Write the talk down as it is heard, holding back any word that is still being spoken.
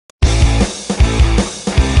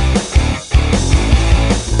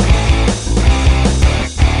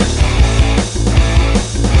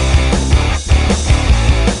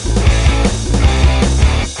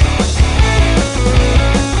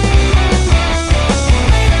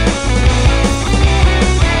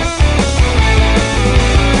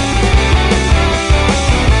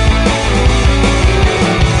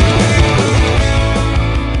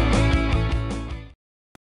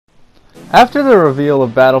After the reveal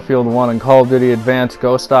of Battlefield 1 and Call of Duty Advanced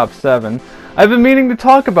Ghost Ops 7, I've been meaning to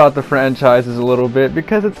talk about the franchises a little bit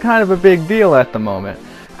because it's kind of a big deal at the moment.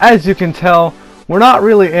 As you can tell, we're not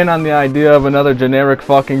really in on the idea of another generic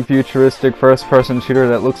fucking futuristic first-person shooter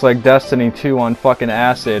that looks like Destiny 2 on fucking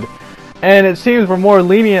acid. And it seems we're more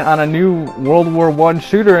lenient on a new World War I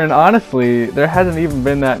shooter, and honestly, there hasn't even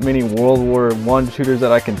been that many World War I shooters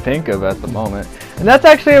that I can think of at the moment. And that's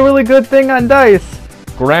actually a really good thing on DICE.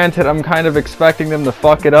 Granted, I'm kind of expecting them to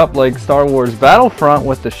fuck it up like Star Wars Battlefront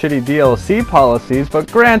with the shitty DLC policies,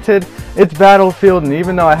 but granted, it's Battlefield, and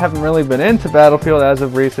even though I haven't really been into Battlefield as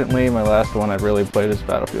of recently, my last one I've really played is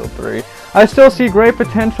Battlefield 3, I still see great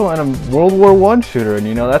potential in a World War I shooter, and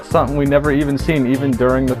you know, that's something we never even seen even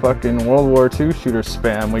during the fucking World War II shooter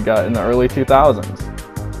spam we got in the early 2000s.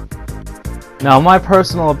 Now, my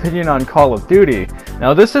personal opinion on Call of Duty.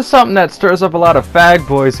 Now, this is something that stirs up a lot of fag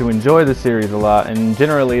boys who enjoy the series a lot, and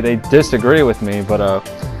generally they disagree with me, but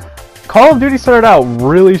Call of Duty started out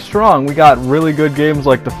really strong. We got really good games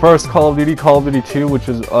like the first Call of Duty 2, which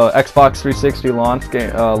was Xbox 360 launch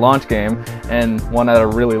game, and one that I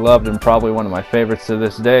really loved and probably one of my favorites to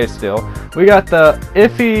this day still. We got the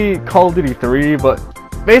iffy Call of Duty 3, but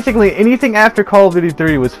basically anything after Call of Duty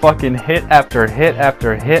 3 was fucking hit after hit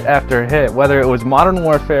after hit after hit, whether it was Modern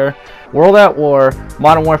Warfare, World at War,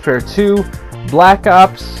 Modern Warfare 2, Black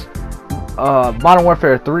Ops, Modern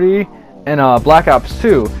Warfare 3, and Black Ops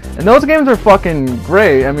 2. And those games are fucking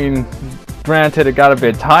great. I mean, granted it got a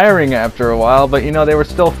bit tiring after a while, but you know, they were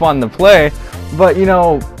still fun to play. But you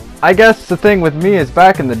know, I guess the thing with me is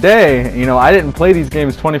back in the day, you know, I didn't play these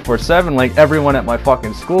games 24/7 like everyone at my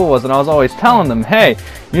fucking school was, and I was always telling them, hey,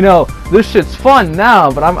 you know, this shit's fun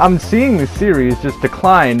now, but I'm seeing the series just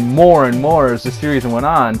decline more and more as the series went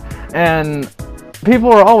on, and people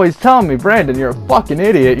were always telling me, Brandon, you're a fucking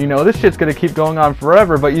idiot, you know, this shit's gonna keep going on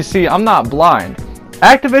forever, but you see, I'm not blind.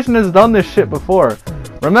 Activision has done this shit before.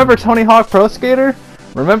 Remember Tony Hawk Pro Skater?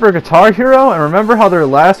 Remember Guitar Hero? And remember how their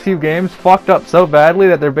last few games fucked up so badly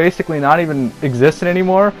that they're basically not even existing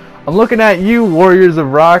anymore? I'm looking at you, Warriors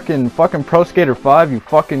of Rock and fucking Pro Skater 5, you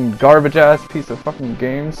fucking garbage ass piece of fucking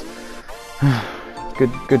games.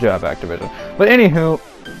 Good job, Activision. But anywho,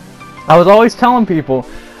 I was always telling people,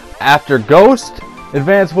 after Ghost,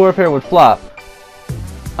 Advanced Warfare would flop.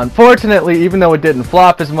 Unfortunately, even though it didn't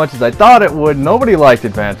flop as much as I thought it would, nobody liked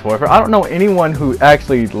Advanced Warfare. I don't know anyone who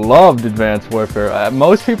actually loved Advanced Warfare.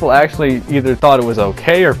 Most people actually either thought it was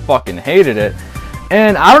okay or fucking hated it.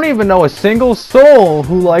 And I don't even know a single soul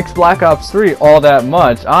who likes Black Ops 3 all that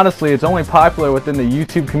much. Honestly, it's only popular within the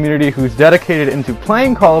YouTube community who's dedicated into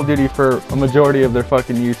playing Call of Duty for a majority of their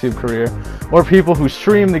fucking YouTube career, or people who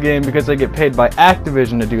stream the game because they get paid by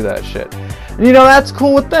Activision to do that shit. And you know, that's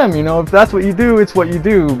cool with them, you know, if that's what you do, it's what you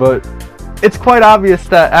do, but it's quite obvious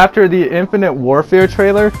that after the Infinite Warfare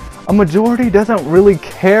trailer, a majority doesn't really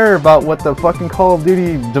care about what the fucking Call of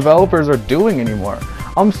Duty developers are doing anymore.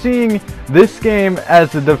 I'm seeing this game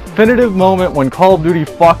as the definitive moment when Call of Duty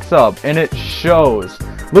fucks up, and it shows.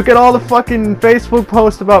 Look at all the fucking Facebook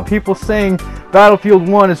posts about people saying Battlefield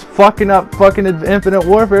 1 is fucking up fucking Infinite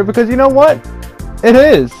Warfare, because you know what? It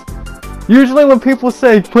is. Usually when people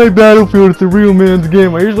say, play Battlefield, it's a real man's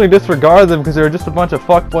game, I usually disregard them because they're just a bunch of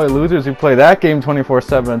fuckboy losers who play that game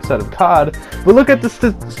 24/7 instead of COD. But look at the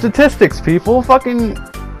statistics, people. Fucking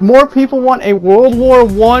more people want a World War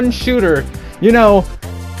I shooter. You know,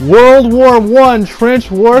 World War I trench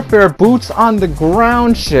warfare, boots on the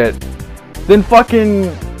ground shit, than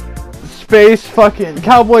fucking space fucking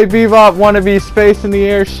Cowboy Bebop wannabe space in the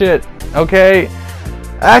air shit, okay?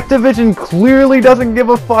 Activision clearly doesn't give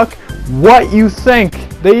a fuck what you think.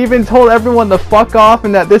 They even told everyone to fuck off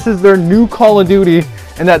and that this is their new Call of Duty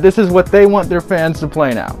and that this is what they want their fans to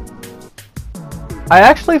play now. I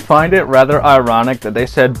actually find it rather ironic that they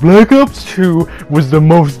said Black Ops 2 was the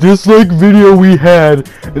most disliked video we had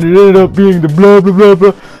and it ended up being the blah blah blah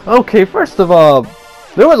blah. Okay, first of all,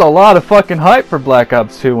 there was a lot of fucking hype for Black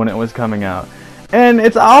Ops 2 when it was coming out. And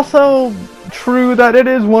it's also true that it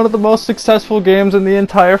is one of the most successful games in the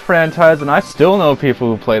entire franchise, and I still know people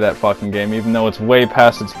who play that fucking game even though it's way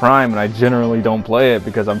past its prime and I generally don't play it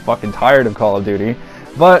because I'm fucking tired of Call of Duty.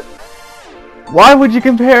 But why would you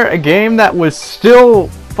compare a game that was still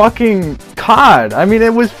fucking COD? I mean,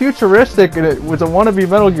 it was futuristic and it was a wannabe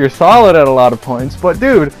Metal Gear Solid at a lot of points, but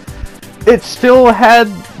dude, it still had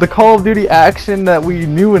the Call of Duty action that we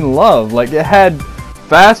knew and loved. Like, it had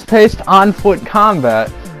fast-paced on-foot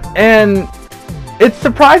combat, and it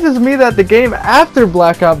surprises me that the game after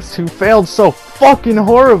Black Ops 2 failed so fucking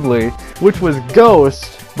horribly, which was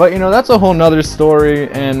Ghost. But you know, that's a whole nother story,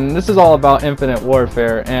 and this is all about Infinite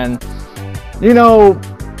Warfare. And you know,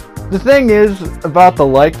 the thing is about the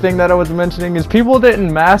like thing that I was mentioning is people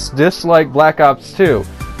didn't mass dislike Black Ops 2.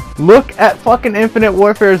 Look at fucking Infinite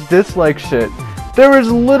Warfare's dislike shit. There was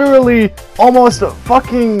literally almost a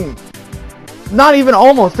fucking... Not even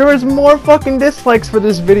almost. There was more fucking dislikes for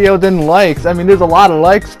this video than likes. I mean, there's a lot of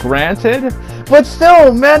likes, granted. But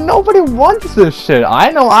still, man, nobody wants this shit.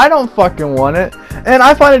 I know I don't fucking want it. And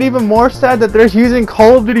I find it even more sad that they're using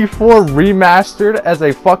Call of Duty 4 Remastered as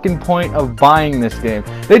a fucking point of buying this game.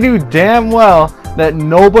 They knew damn well that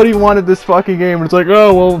nobody wanted this fucking game. It's like,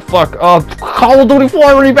 oh, well, fuck. Call of Duty 4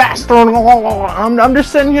 Remastered. I'm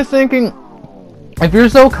just sitting here thinking, if you're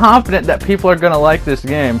so confident that people are gonna like this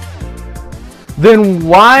game, then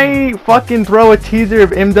why fucking throw a teaser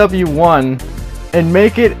of MW1 and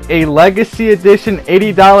make it a Legacy Edition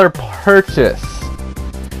 $80 purchase?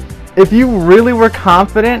 If you really were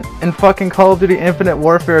confident in fucking Call of Duty Infinite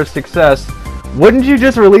Warfare's success, wouldn't you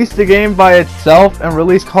just release the game by itself and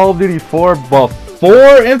release Call of Duty 4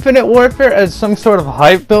 before Infinite Warfare as some sort of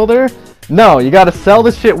hype builder? No, you gotta sell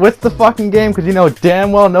the shit with the fucking game because you know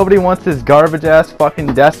damn well nobody wants this garbage ass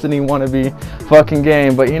fucking Destiny wannabe fucking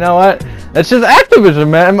game. But you know what? That's just Activision,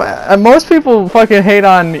 man. Most people fucking hate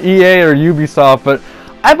on EA or Ubisoft, but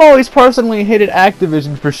I've always personally hated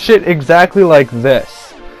Activision for shit exactly like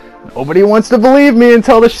this. Nobody wants to believe me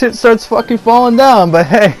until the shit starts fucking falling down, but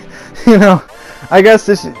hey, you know, I guess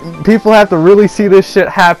people have to really see this shit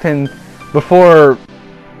happen before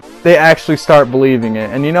they actually start believing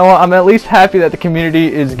it. And you know what? I'm at least happy that the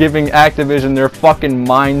community is giving Activision their fucking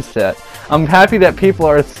mindset. I'm happy that people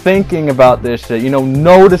are thinking about this shit, you know,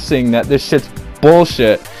 noticing that this shit's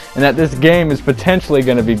bullshit and that this game is potentially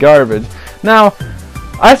going to be garbage. Now,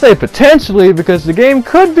 I say potentially because the game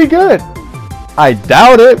could be good. I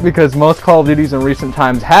doubt it because most Call of Duties in recent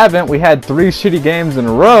times haven't. We had 3 shitty games in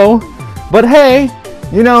a row. But hey,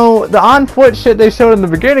 you know, the on-foot shit they showed in the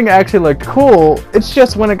beginning actually looked cool. It's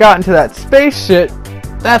just when it got into that space shit,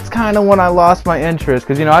 that's kind of when I lost my interest.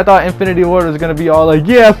 Because, you know, I thought Infinity Ward was going to be all like,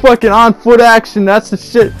 yeah, fucking on-foot action, that's the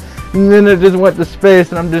shit. And then it just went to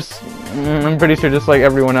space, and I'm pretty sure just like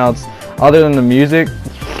everyone else, other than the music,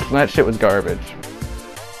 that shit was garbage.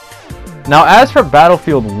 Now, as for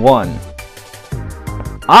Battlefield 1,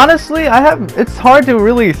 honestly, it's hard to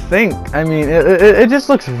really think. I mean, it just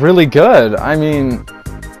looks really good. I mean,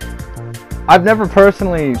 I've never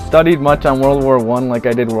personally studied much on World War I like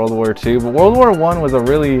I did World War II, but World War I was a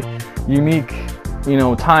really unique, you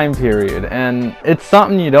know, time period, and it's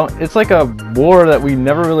something it's like a war that we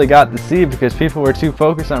never really got to see because people were too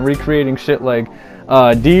focused on recreating shit like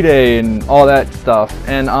D-Day and all that stuff,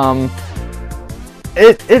 and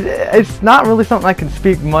it's not really something I can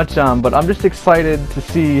speak much on, but I'm just excited to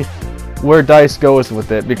see where DICE goes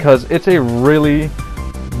with it because it's a really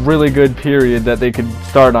good period that they could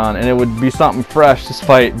start on, and it would be something fresh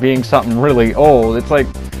despite being something really old. It's like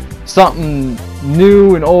something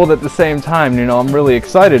new and old at the same time, you know. I'm really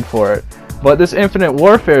excited for it. But this Infinite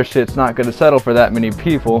Warfare shit's not going to settle for that many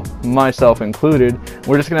people, myself included.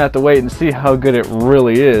 We're just going to have to wait and see how good it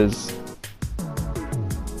really is.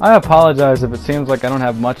 I apologize if it seems like I don't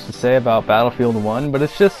have much to say about Battlefield 1, but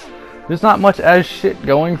it's just, there's not much as shit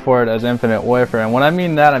going for it as Infinite Warfare. And when I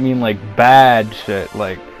mean that, I mean like bad shit.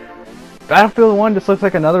 Like, Battlefield 1 just looks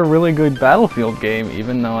like another really good Battlefield game,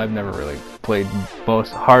 even though I've never really played both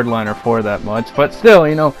Hardline or 4 that much. But still,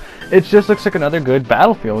 you know, it just looks like another good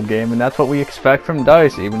Battlefield game, and that's what we expect from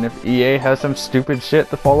DICE, even if EA has some stupid shit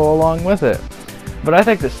to follow along with it. But I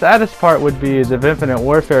think the saddest part would be is if Infinite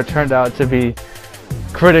Warfare turned out to be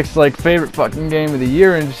critics' like favorite fucking game of the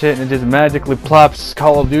year and shit, and it just magically plops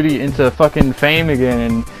Call of Duty into fucking fame again,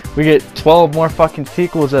 and we get 12 more fucking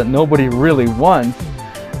sequels that nobody really wants.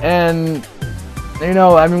 And you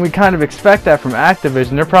know, I mean, we kind of expect that from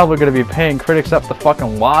Activision. They're probably going to be paying critics up the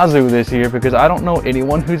fucking wazoo this year because I don't know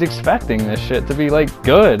anyone who's expecting this shit to be like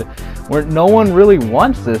good, where no one really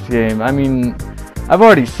wants this game. I mean, I've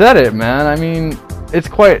already said it, man. I mean, it's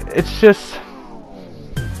just,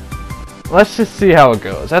 let's just see how it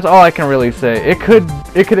goes. That's all I can really say. It could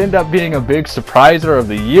end up being a big surpriser of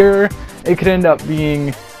the year. It could end up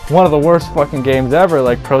being one of the worst fucking games ever,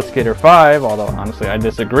 like Pro Skater 5, although honestly I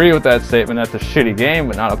disagree with that statement. That's a shitty game,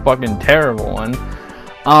 but not a fucking terrible one.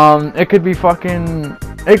 It could be fucking,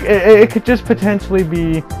 it could just potentially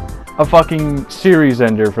be a fucking series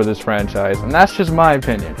ender for this franchise, and that's just my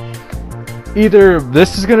opinion. Either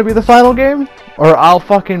this is gonna be the final game, or I'll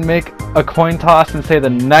fucking make a coin toss and say the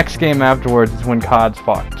next game afterwards is when COD's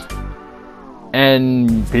fucked.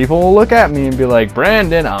 And people will look at me and be like,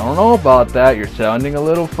 Brandon, I don't know about that. You're sounding a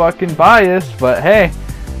little fucking biased, but hey,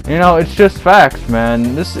 You know, it's just facts,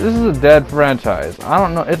 man. This is a dead franchise. I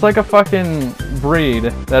don't know. It's like a fucking breed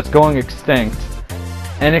that's going extinct.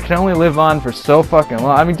 And it can only live on for so fucking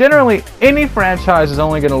long. I mean, generally, any franchise is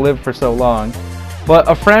only going to live for so long. But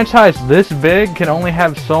a franchise this big can only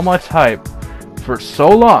have so much hype for so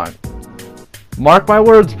long. Mark my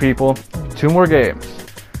words, people. 2 more games.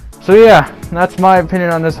 So yeah, that's my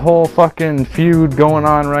opinion on this whole fucking feud going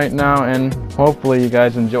on right now, and hopefully you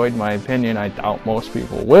guys enjoyed my opinion. I doubt most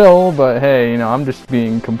people will, but hey, you know, I'm just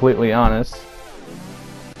being completely honest.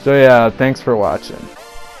 So yeah, thanks for watching.